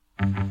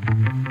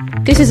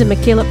This is a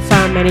MacKillop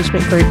Farm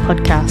Management Group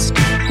podcast.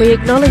 We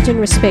acknowledge and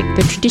respect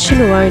the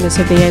traditional owners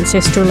of the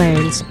ancestral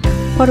lands,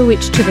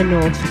 Potterwich to the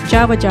north,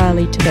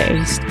 Jawajali to the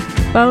east,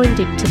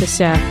 Bowendick to the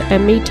south,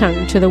 and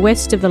Meetung to the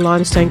west of the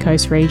Limestone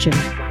Coast region.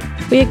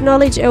 We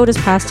acknowledge elders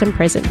past and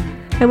present,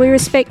 and we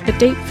respect the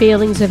deep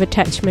feelings of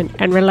attachment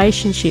and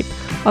relationship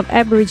of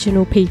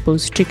Aboriginal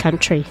peoples to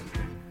country.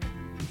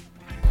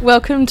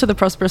 Welcome to The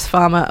Prosperous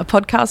Farmer, a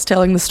podcast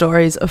telling the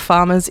stories of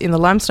farmers in the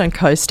Limestone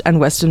Coast and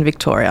Western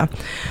Victoria.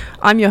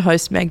 I'm your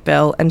host, Meg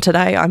Bell, and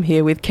today I'm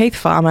here with Keith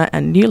Farmer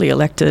and newly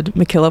elected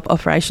MacKillop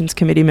Operations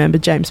Committee member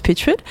James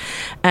Pitchford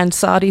and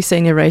SARDI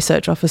Senior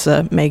Research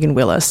Officer Megan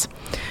Willis.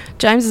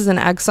 James is an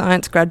Ag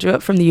Science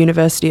graduate from the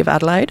University of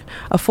Adelaide,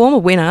 a former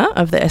winner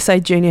of the SA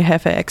Junior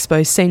Heifer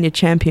Expo Senior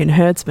Champion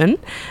Herdsman,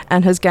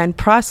 and has gained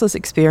priceless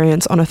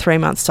experience on a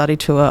 3-month study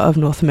tour of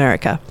North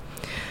America.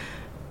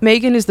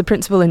 Megan is the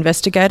Principal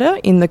Investigator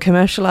in the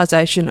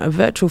Commercialisation of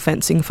Virtual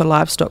Fencing for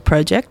Livestock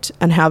project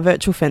and how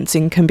virtual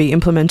fencing can be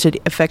implemented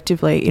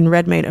effectively in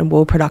red meat and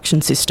wool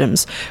production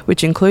systems,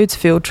 which includes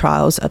field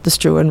trials at the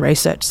Struan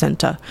Research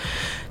Centre.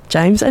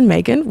 James and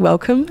Megan,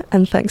 welcome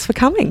and thanks for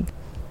coming.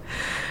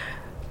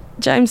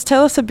 James,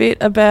 tell us a bit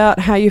about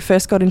how you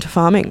first got into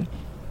farming.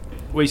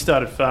 We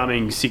started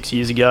farming 6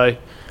 years ago.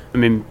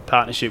 I'm in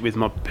partnership with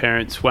my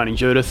parents, Wayne and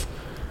Judith.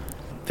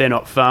 They're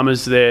not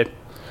farmers, they're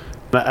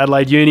at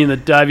Adelaide Uni in the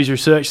Davies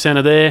Research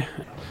Centre there.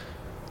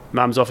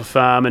 Mum's off a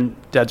farm and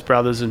Dad's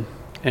brothers and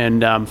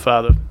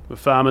father were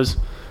farmers.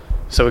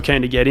 So we're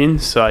keen to get in.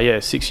 So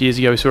 6 years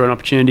ago we saw an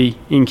opportunity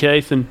in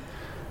Keith and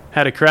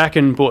had a crack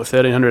and bought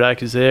 1,300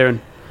 acres there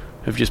and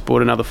have just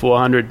bought another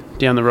 400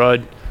 down the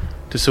road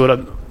to sort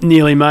of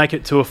nearly make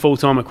it to a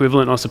full-time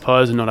equivalent, I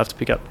suppose, and not have to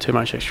pick up too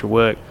much extra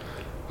work.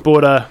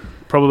 Bought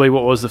probably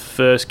what was the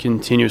first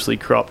continuously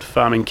cropped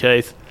farm in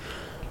Keith,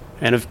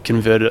 and have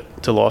converted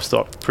it to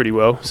livestock pretty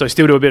well. So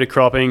still do a bit of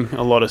cropping,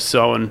 a lot of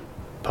sown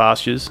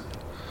pastures,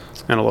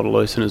 and a lot of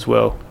lucerne as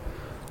well,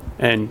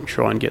 and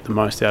try and get the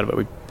most out of it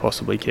we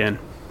possibly can.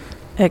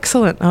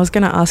 Excellent. I was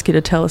going to ask you to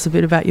tell us a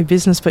bit about your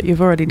business, but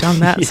you've already done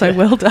that, so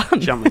well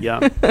done. Jump the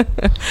gun.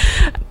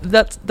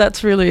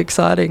 That's really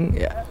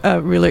exciting,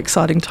 a really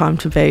exciting time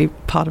to be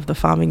part of the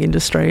farming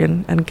industry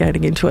and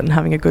getting into it and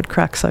having a good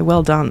crack, so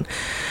well done.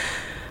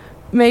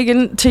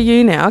 Megan, to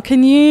you now,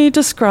 can you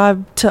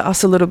describe to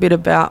us a little bit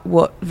about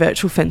what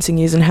virtual fencing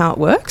is and how it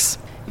works?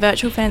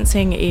 Virtual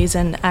fencing is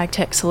an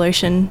ag-tech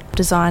solution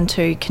designed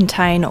to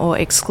contain or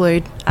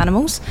exclude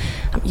animals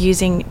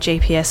using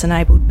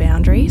GPS-enabled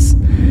boundaries.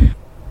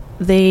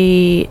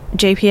 The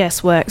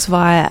GPS works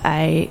via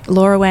a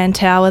LoRaWAN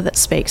tower that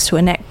speaks to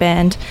a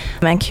neckband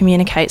and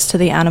communicates to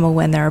the animal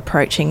when they're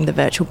approaching the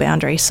virtual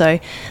boundary. So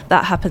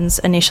that happens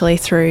initially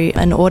through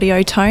an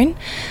audio tone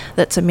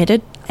that's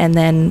emitted, and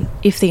then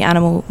if the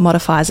animal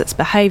modifies its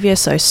behaviour,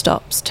 so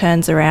stops,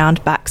 turns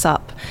around, backs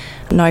up,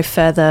 no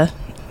further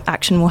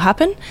action will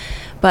happen.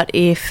 But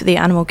if the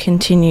animal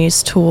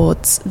continues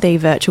towards the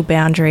virtual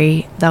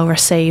boundary, they'll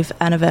receive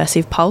an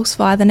aversive pulse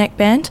via the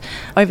neckband.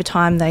 Over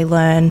time, they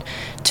learn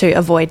to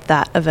avoid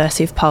that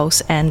aversive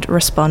pulse and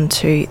respond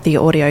to the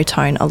audio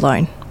tone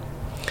alone.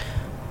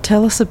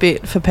 Tell us a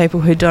bit, for people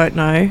who don't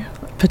know,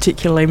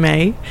 particularly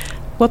me,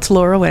 what's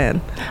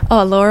LoRaWAN?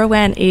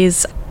 LoRaWAN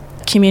is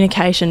a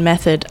communication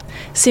method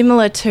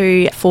similar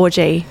to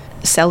 4G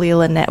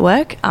cellular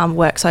network,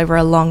 works over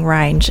a long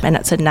range and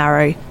it's a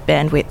narrow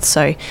bandwidth,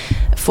 so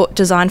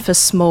designed for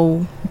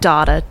small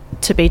data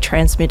to be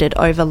transmitted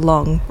over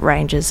long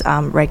ranges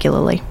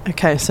regularly.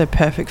 Okay, so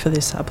perfect for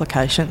this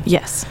application.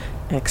 Yes.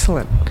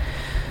 Excellent.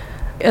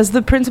 As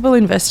the Principal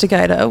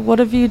Investigator, what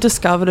have you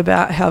discovered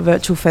about how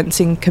virtual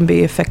fencing can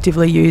be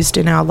effectively used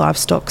in our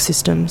livestock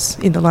systems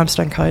in the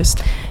Limestone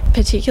Coast?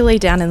 Particularly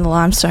down in the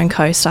Limestone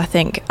Coast, I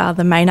think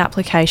the main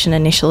application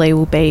initially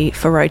will be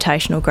for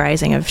rotational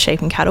grazing of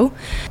sheep and cattle.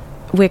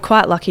 We're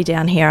quite lucky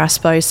down here, I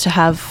suppose, to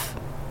have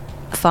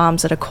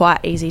farms that are quite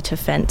easy to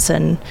fence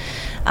and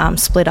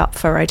split up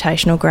for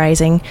rotational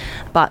grazing,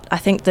 but I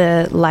think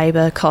the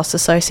labour costs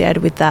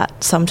associated with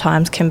that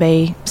sometimes can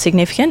be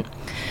significant.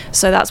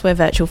 So that's where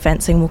virtual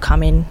fencing will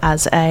come in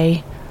as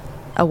a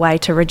way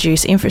to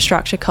reduce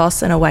infrastructure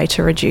costs and a way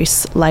to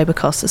reduce labour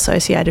costs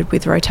associated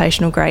with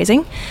rotational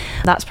grazing.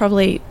 That's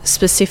probably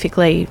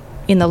specifically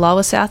in the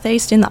lower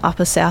southeast. In the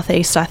upper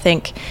southeast, I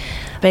think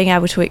being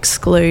able to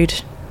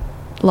exclude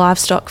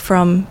livestock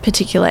from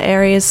particular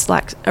areas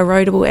like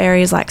erodible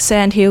areas like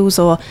sandhills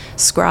or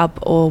scrub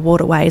or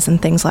waterways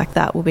and things like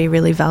that will be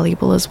really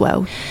valuable as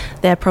well.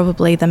 They're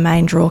probably the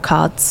main draw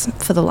cards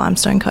for the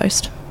Limestone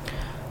Coast.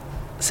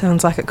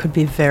 Sounds like it could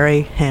be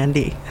very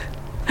handy.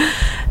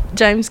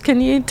 James,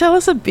 can you tell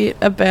us a bit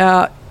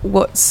about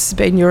what's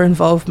been your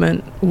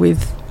involvement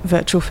with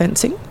virtual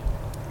fencing?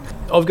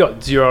 I've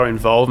got zero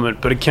involvement,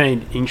 but a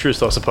keen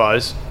interest, I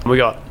suppose. We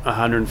got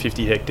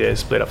 150 hectares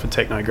split up for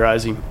techno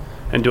grazing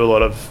and do a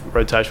lot of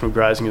rotational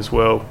grazing as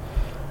well,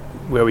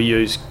 where we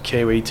use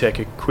Kiwi Tech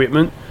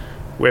equipment.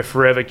 We're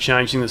forever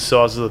changing the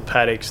size of the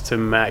paddocks to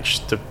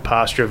match the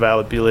pasture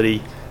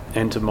availability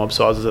and to mob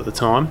sizes at the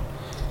time,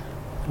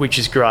 which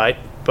is great,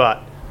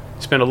 but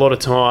spend a lot of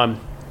time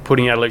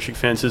putting out electric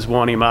fences,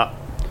 winding them up,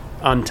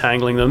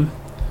 untangling them,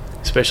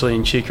 especially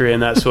in chicory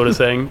and that sort of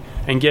thing,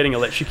 and getting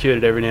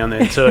electrocuted every now and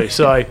then too.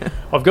 So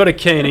I've got a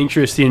keen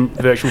interest in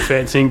virtual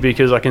fencing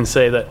because I can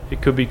see that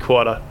it could be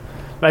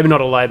maybe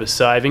not a labour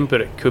saving,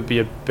 but it could be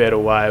a better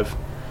way of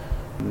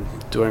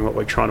doing what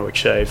we're trying to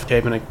achieve.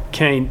 Keeping a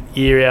keen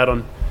ear out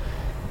on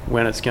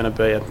when it's going to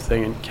be a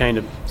thing and keen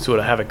to sort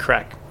of have a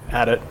crack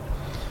at it.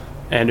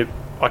 And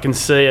I can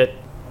see it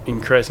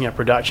increasing our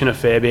production a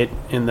fair bit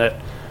in that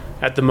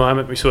at the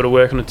moment we sort of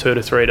work on a 2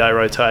 to 3 day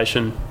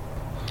rotation,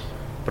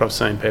 but I've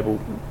seen people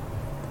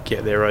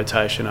get their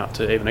rotation up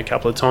to even a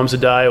couple of times a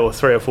day or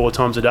 3 or 4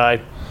 times a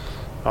day.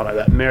 I know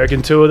that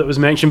American tour that was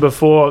mentioned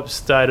before,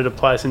 stayed at a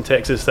place in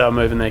Texas, they were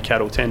moving their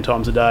cattle 10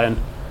 times a day and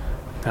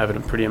having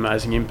a pretty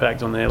amazing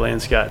impact on their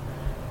landscape.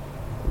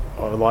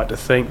 I would like to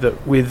think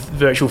that with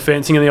virtual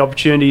fencing and the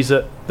opportunities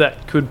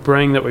that could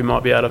bring, that we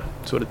might be able to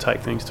sort of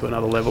take things to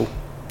another level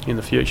in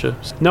the future.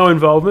 No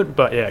involvement,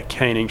 but yeah,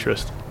 keen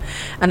interest.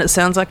 And it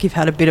sounds like you've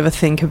had a bit of a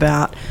think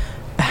about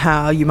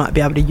how you might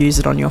be able to use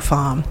it on your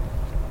farm.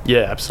 Yeah,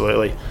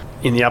 absolutely.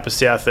 In the upper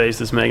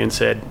southeast, as Megan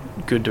said,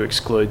 good to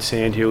exclude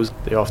sandhills.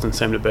 They often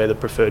seem to be the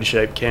preferred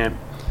sheep camp.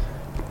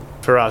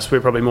 For us,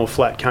 we're probably more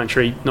flat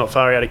country, not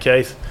far out of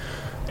Keith.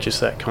 Just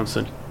that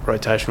constant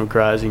rotational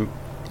grazing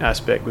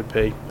aspect would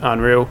be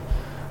unreal.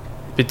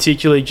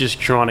 Particularly just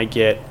trying to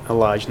get a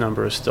large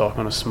number of stock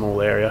on a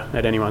small area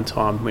at any one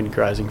time when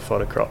grazing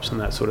fodder crops and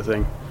that sort of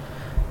thing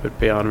would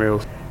be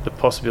unreal. The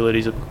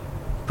possibilities are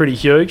pretty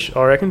huge,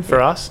 I reckon,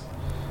 for us.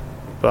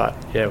 But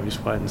yeah, we'll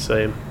just wait and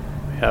see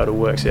how it all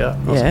works out,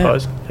 I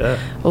suppose. Yeah.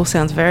 All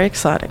sounds very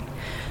exciting.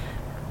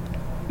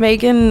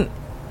 Megan,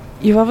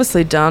 you've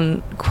obviously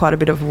done quite a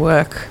bit of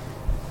work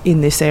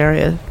in this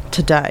area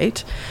to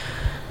date.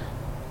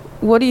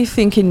 What do you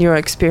think, in your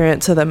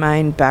experience, are the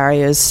main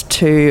barriers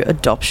to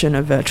adoption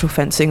of virtual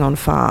fencing on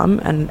farm,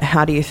 and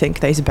how do you think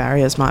these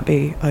barriers might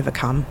be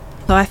overcome?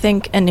 So I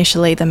think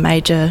initially the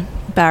major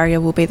barrier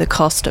will be the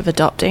cost of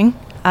adopting.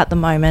 At the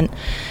moment,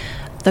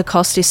 the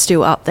cost is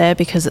still up there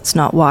because it's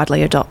not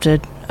widely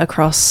adopted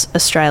across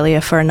Australia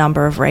for a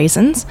number of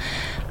reasons.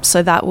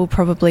 So that will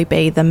probably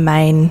be the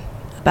main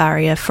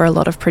barrier for a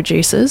lot of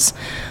producers.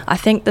 I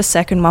think the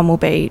second one will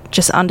be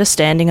just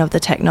understanding of the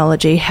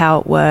technology,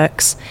 how it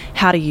works,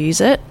 how to use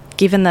it,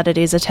 given that it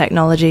is a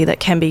technology that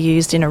can be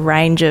used in a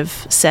range of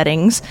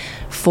settings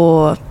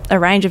for a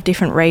range of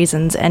different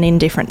reasons and in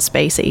different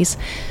species.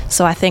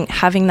 So I think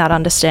having that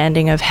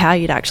understanding of how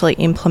you'd actually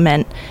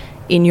implement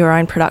in your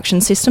own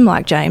production system,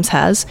 like James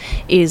has,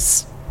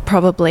 is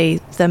probably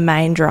the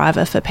main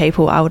driver for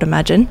people, I would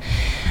imagine.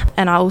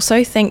 And I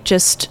also think,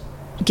 just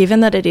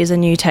given that it is a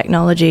new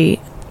technology,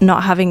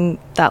 not having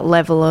that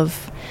level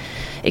of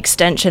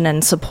extension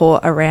and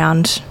support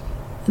around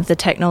the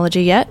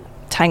technology yet.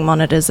 Tank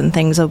monitors and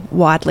things are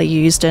widely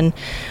used and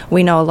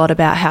we know a lot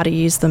about how to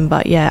use them,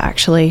 but yeah,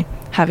 actually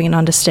having an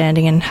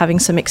understanding and having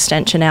some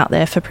extension out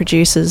there for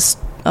producers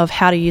of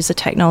how to use the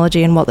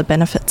technology and what the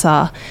benefits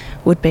are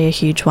would be a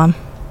huge one.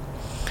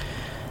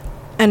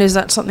 And is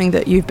that something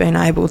that you've been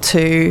able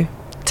to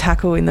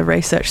tackle in the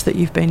research that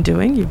you've been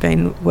doing? You've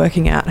been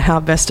working out how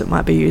best it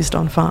might be used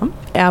on farm?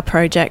 Our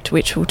project,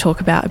 which we'll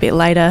talk about a bit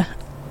later,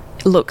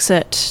 looks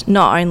at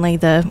not only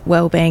the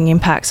wellbeing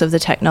impacts of the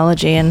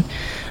technology and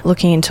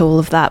looking into all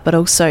of that, but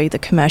also the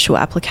commercial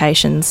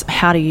applications,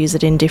 how to use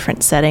it in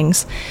different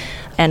settings,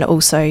 and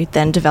also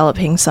then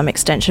developing some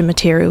extension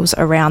materials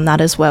around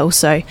that as well.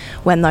 So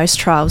when those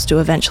trials do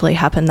eventually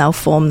happen, they'll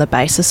form the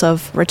basis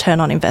of return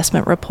on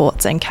investment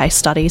reports and case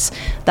studies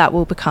that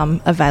will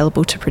become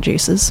available to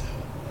producers.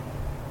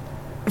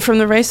 From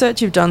the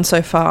research you've done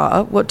so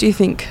far, what do you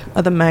think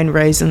are the main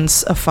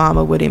reasons a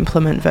farmer would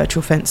implement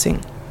virtual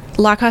fencing?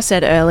 Like I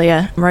said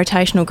earlier,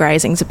 rotational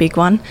grazing is a big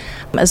one,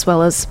 as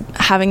well as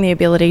having the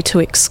ability to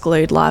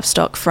exclude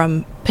livestock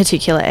from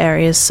particular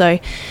areas. So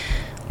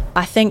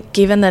I think,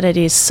 given that it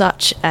is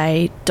such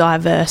a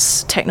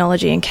diverse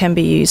technology and can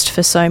be used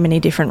for so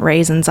many different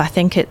reasons, I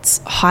think it's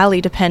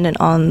highly dependent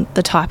on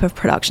the type of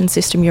production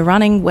system you're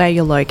running, where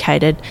you're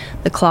located,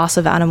 the class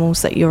of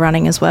animals that you're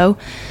running as well.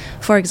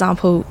 For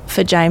example,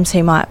 for James,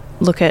 he might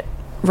look at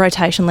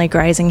rotationally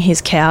grazing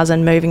his cows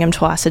and moving them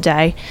twice a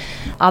day.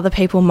 Other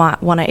people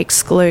might want to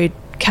exclude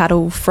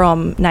cattle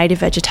from native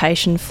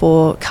vegetation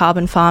for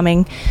carbon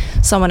farming.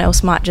 Someone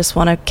else might just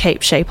want to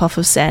keep sheep off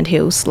of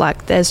sandhills.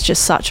 Like, there's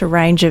just such a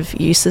range of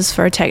uses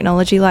for a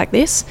technology like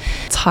this.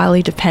 It's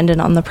highly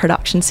dependent on the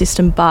production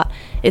system, but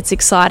it's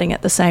exciting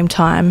at the same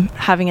time,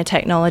 having a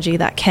technology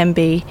that can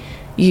be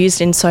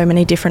used in so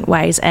many different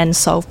ways and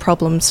solve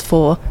problems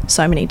for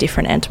so many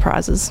different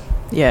enterprises.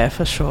 Yeah,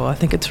 for sure. I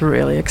think it's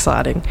really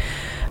exciting.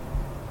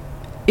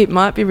 It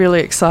might be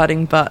really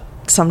exciting, but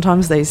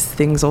sometimes these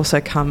things also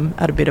come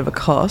at a bit of a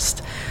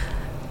cost.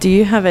 Do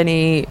you have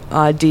any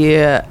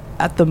idea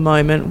at the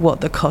moment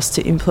what the cost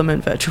to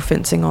implement virtual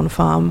fencing on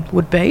farm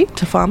would be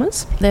to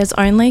farmers? There's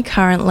only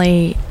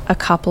currently a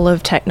couple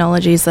of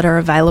technologies that are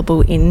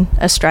available in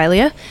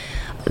Australia.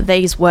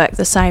 These work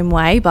the same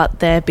way, but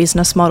their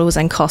business models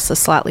and costs are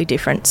slightly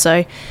different.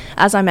 So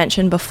as I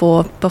mentioned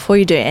before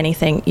you do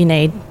anything, you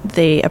need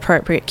the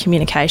appropriate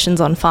communications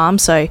on farm,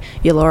 so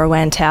your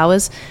LoRaWAN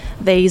towers.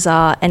 These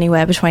are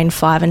anywhere between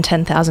 $5,000 and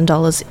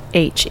 $10,000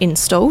 each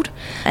installed,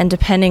 and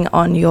depending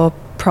on your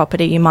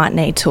property, you might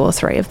need 2 or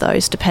 3 of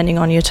those, depending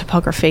on your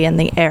topography and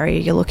the area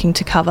you're looking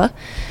to cover.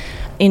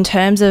 In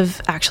terms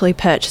of actually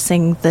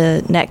purchasing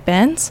the neck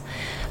bands,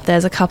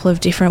 there's a couple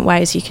of different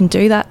ways you can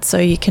do that. So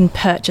you can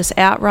purchase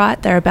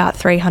outright, they're about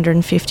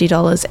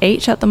 $350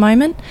 each at the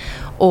moment,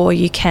 or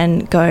you can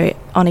go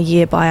on a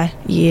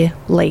year-by-year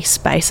lease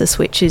basis,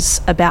 which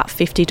is about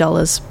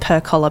 $50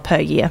 per collar per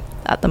year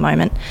at the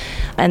moment.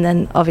 And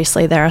then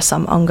obviously there are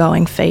some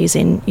ongoing fees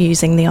in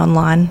using the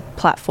online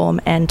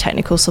platform and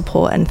technical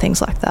support and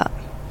things like that.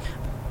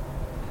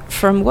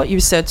 From what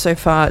you've said so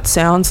far, it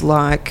sounds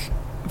like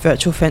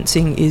virtual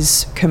fencing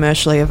is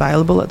commercially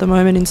available at the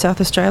moment in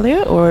South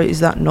Australia, or is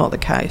that not the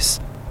case?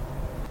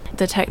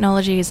 The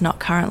technology is not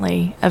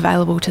currently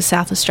available to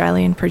South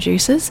Australian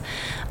producers.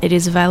 It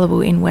is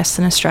available in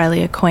Western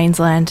Australia,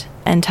 Queensland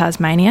and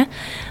Tasmania.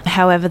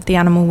 However, the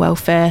Animal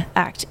Welfare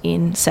Act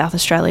in South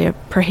Australia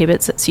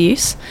prohibits its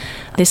use.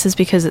 This is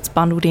because it's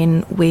bundled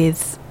in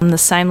with the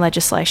same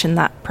legislation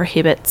that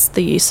prohibits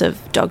the use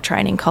of dog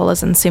training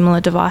collars and similar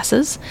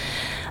devices.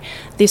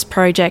 This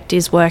project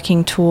is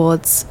working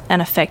towards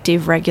an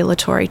effective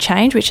regulatory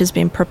change, which has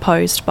been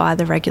proposed by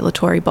the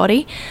regulatory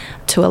body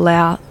to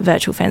allow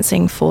virtual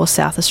fencing for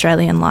South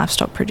Australian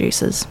livestock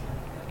producers.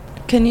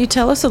 Can you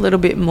tell us a little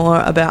bit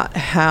more about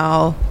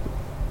how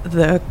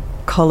the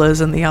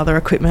collars and the other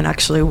equipment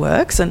actually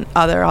works, and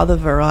are there other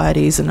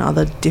varieties and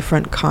other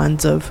different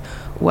kinds of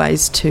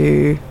ways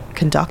to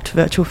conduct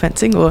virtual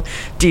fencing, or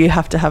do you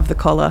have to have the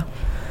collar?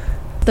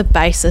 The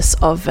basis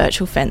of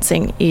virtual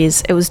fencing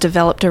is it was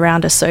developed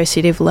around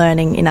associative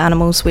learning in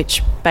animals,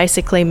 which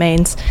basically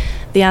means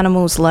the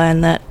animals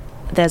learn that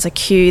there's a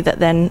cue that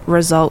then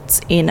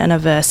results in an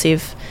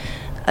aversive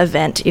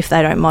event if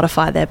they don't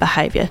modify their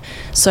behaviour.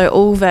 So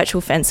all virtual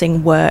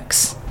fencing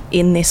works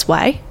in this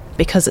way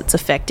because it's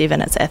effective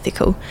and it's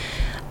ethical.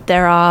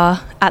 There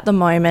are, at the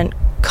moment,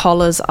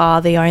 collars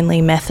are the only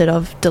method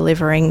of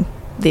delivering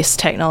this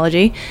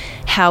technology.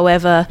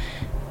 However,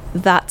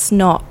 that's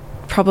not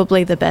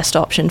probably the best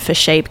option for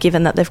sheep,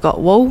 given that they've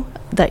got wool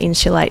that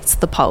insulates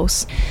the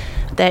pulse.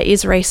 There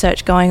is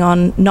research going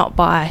on, not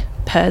by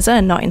PIRSA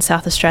and not in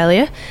South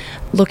Australia,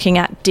 looking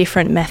at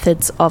different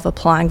methods of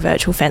applying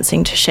virtual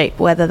fencing to sheep,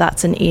 whether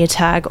that's an ear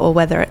tag or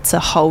whether it's a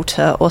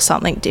halter or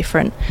something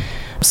different.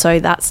 So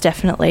that's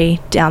definitely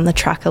down the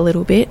track a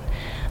little bit.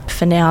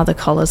 For now, the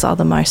collars are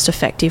the most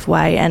effective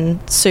way,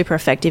 and super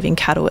effective in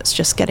cattle. It's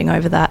just getting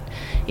over that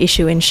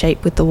issue in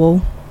sheep with the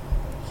wool.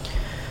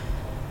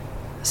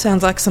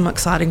 Sounds like some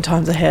exciting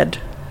times ahead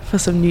for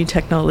some new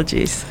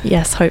technologies.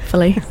 Yes,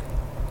 hopefully.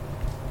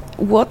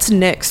 What's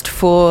next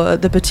for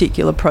the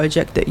particular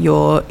project that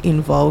you're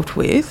involved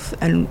with,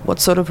 and what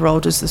sort of role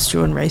does the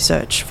Struan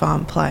Research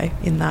Farm play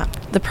in that?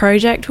 The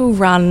project will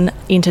run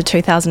into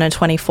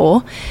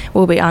 2024.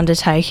 We'll be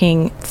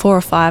undertaking 4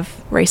 or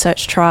 5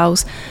 research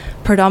trials,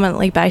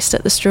 predominantly based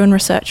at the Struan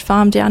Research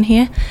Farm down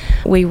here.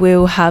 We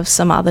will have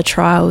some other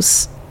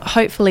trials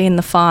hopefully in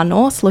the far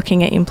north,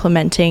 looking at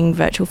implementing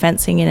virtual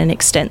fencing in an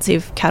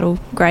extensive cattle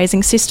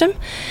grazing system.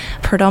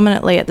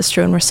 Predominantly at the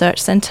Struan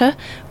Research Centre,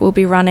 we'll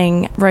be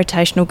running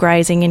rotational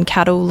grazing in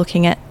cattle,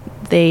 looking at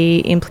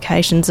the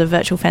implications of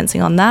virtual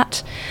fencing on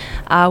that.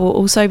 We'll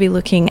also be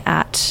looking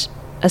at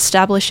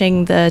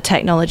establishing the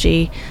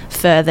technology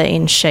further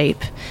in sheep.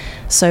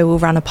 So we'll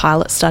run a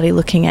pilot study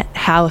looking at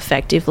how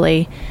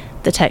effectively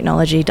the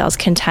technology does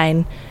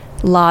contain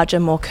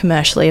larger, more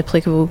commercially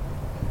applicable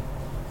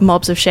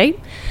mobs of sheep,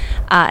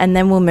 and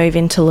then we'll move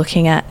into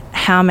looking at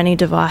how many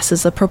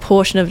devices, the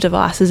proportion of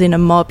devices in a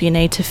mob you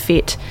need to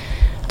fit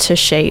to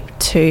sheep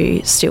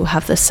to still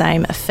have the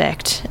same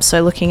effect.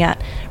 So looking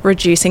at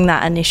reducing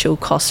that initial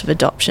cost of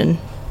adoption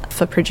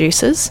for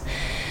producers.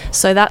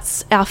 So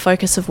that's our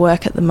focus of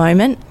work at the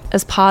moment.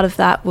 As part of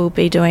that, we'll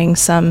be doing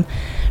some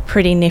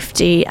pretty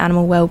nifty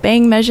animal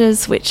wellbeing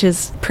measures, which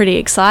is pretty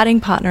exciting,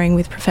 partnering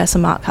with Professor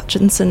Mark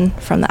Hutchinson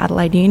from the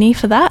Adelaide Uni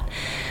for that.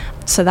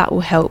 So that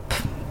will help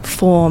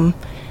form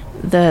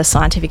the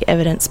scientific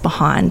evidence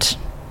behind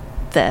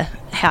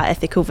how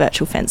ethical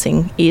virtual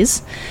fencing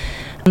is.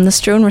 And the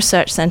Struan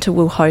Research Centre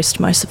will host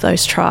most of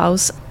those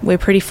trials. We're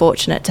pretty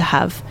fortunate to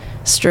have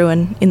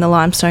Struan in the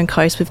Limestone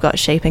Coast. We've got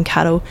sheep and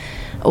cattle,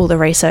 all the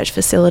research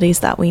facilities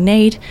that we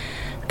need.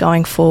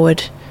 Going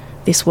forward,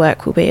 this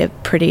work will be a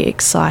pretty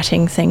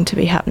exciting thing to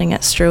be happening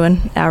at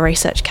Struan. Our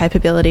research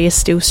capability is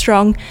still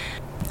strong.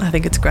 I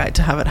think it's great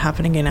to have it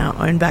happening in our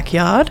own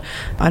backyard.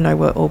 I know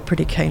we're all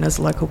pretty keen as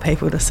local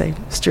people to see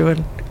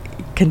Struan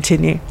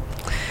continue.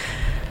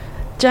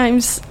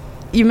 James,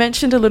 you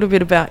mentioned a little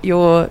bit about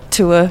your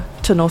tour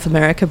to North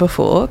America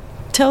before.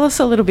 Tell us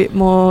a little bit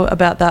more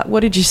about that. What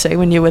did you see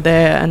when you were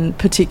there, and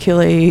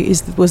particularly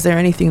was there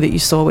anything that you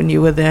saw when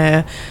you were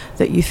there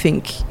that you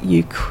think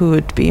you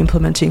could be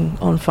implementing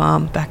on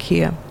farm back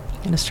here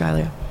in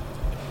Australia?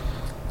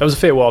 That was a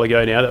fair while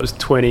ago now. That was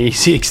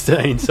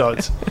 2016, so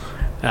it's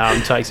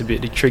takes a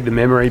bit to trigger the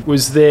memory.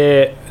 Was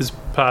there as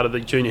part of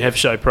the Junior Heifer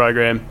Show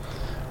program,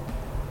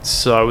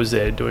 so I was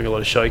there doing a lot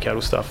of show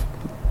cattle stuff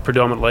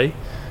predominantly.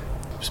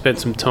 Spent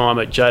some time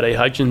at J.D.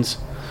 Hudgens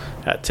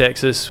at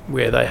Texas,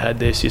 where they had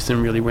their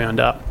system really wound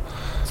up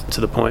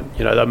to the point,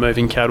 they're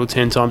moving cattle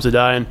 10 times a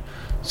day, and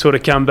sort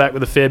of come back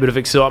with a fair bit of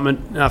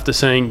excitement after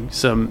seeing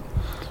some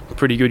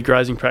pretty good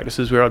grazing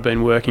practices where I'd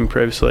been working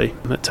previously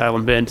at Tail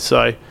and Bend.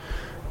 So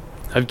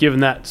I've given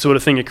that sort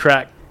of thing a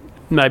crack,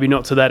 maybe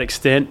not to that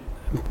extent.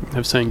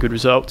 I've seen good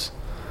results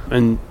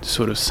and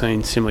sort of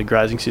seen similar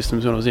grazing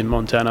systems when I was in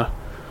Montana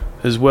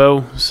as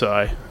well.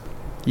 So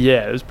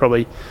yeah, there's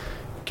probably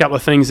a couple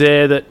of things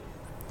there that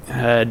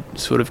had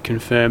sort of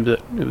confirmed that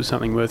it was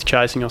something worth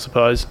chasing, I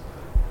suppose,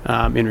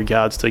 in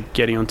regards to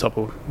getting on top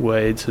of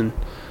weeds and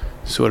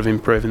sort of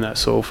improving that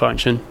soil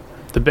function.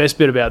 The best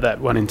bit about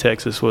that one in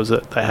Texas was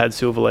that they had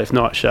silverleaf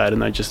nightshade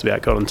and they just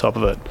about got on top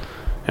of it.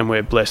 And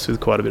we're blessed with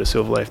quite a bit of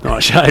silverleaf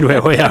nightshade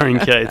where we are in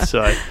Keith.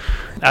 So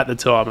at the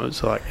time it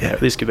was like, yeah,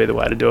 this could be the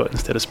way to do it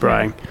instead of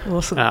spraying.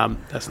 Awesome.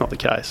 That's not the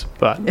case,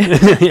 but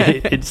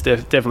it's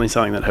definitely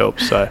something that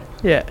helps. So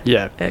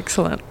yeah.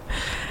 Excellent.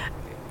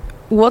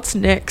 What's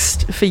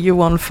next for you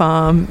on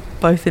farm,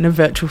 both in a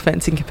virtual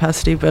fencing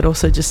capacity but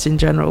also just in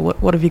general?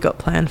 What have you got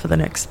planned for the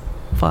next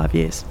 5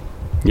 years?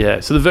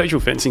 Yeah, so the virtual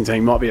fencing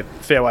team might be a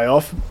fair way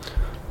off.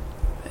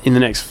 In the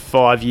next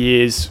 5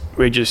 years,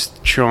 we're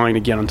just trying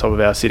to get on top of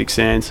our acidic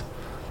sands.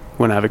 We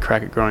want to have a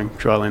crack at growing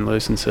dryland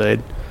lucerne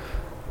seed.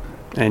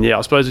 And yeah,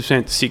 I suppose we've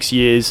spent 6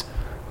 years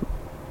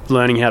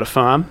learning how to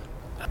farm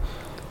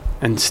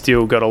and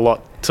still got a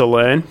lot to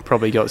learn.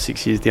 Probably got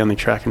 6 years down the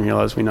track and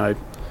realised we know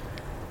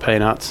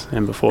peanuts,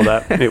 and before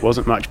that it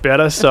wasn't much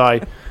better. So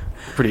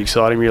pretty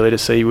exciting really to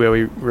see where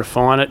we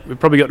refine it. We've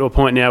probably got to a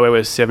point now where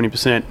we're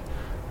 70%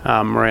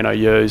 merino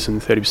ewes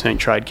and 30%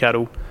 trade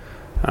cattle.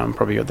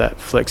 Probably got that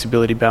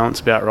flexibility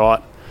balance about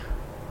right.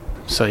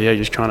 So yeah,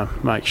 just trying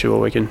to make sure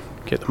we can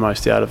get the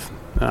most out of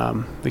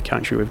the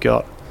country we've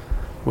got,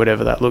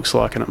 whatever that looks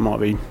like. And it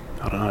might be,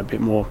 I don't know, a bit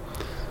more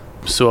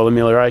soil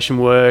amelioration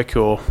work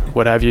or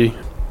what have you.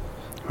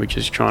 We're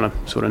just trying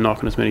to sort of knock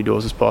on as many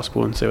doors as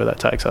possible and see where that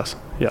takes us.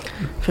 Yeah,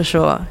 for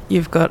sure.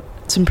 You've got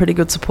some pretty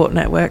good support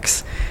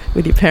networks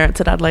with your parents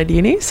at Adelaide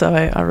Uni, so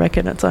I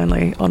reckon it's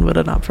only onward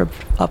and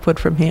upward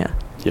from here.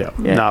 Yeah.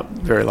 No,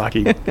 very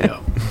lucky. Yeah.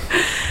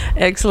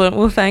 Excellent.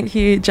 Well, thank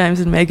you, James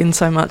and Megan,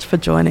 so much for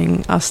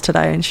joining us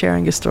today and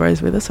sharing your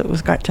stories with us. It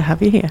was great to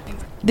have you here.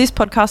 This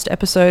podcast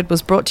episode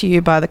was brought to you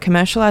by the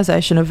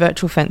Commercialisation of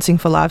Virtual Fencing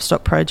for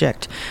Livestock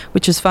project,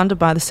 which is funded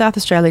by the South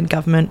Australian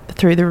Government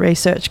through the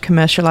Research,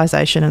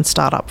 Commercialisation and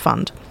Startup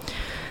Fund.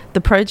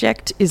 The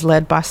project is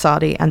led by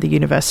SARDI and the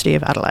University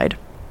of Adelaide.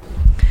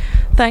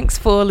 Thanks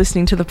for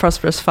listening to The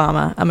Prosperous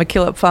Farmer, a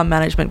MacKillop Farm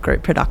Management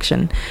Group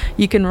production.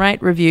 You can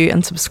rate, review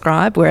and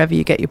subscribe wherever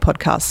you get your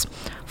podcasts.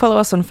 Follow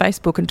us on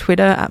Facebook and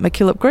Twitter at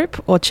MacKillop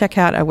Group, or check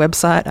out our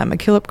website at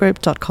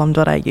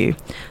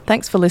mackillopgroup.com.au.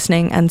 Thanks for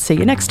listening and see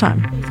you next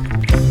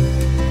time.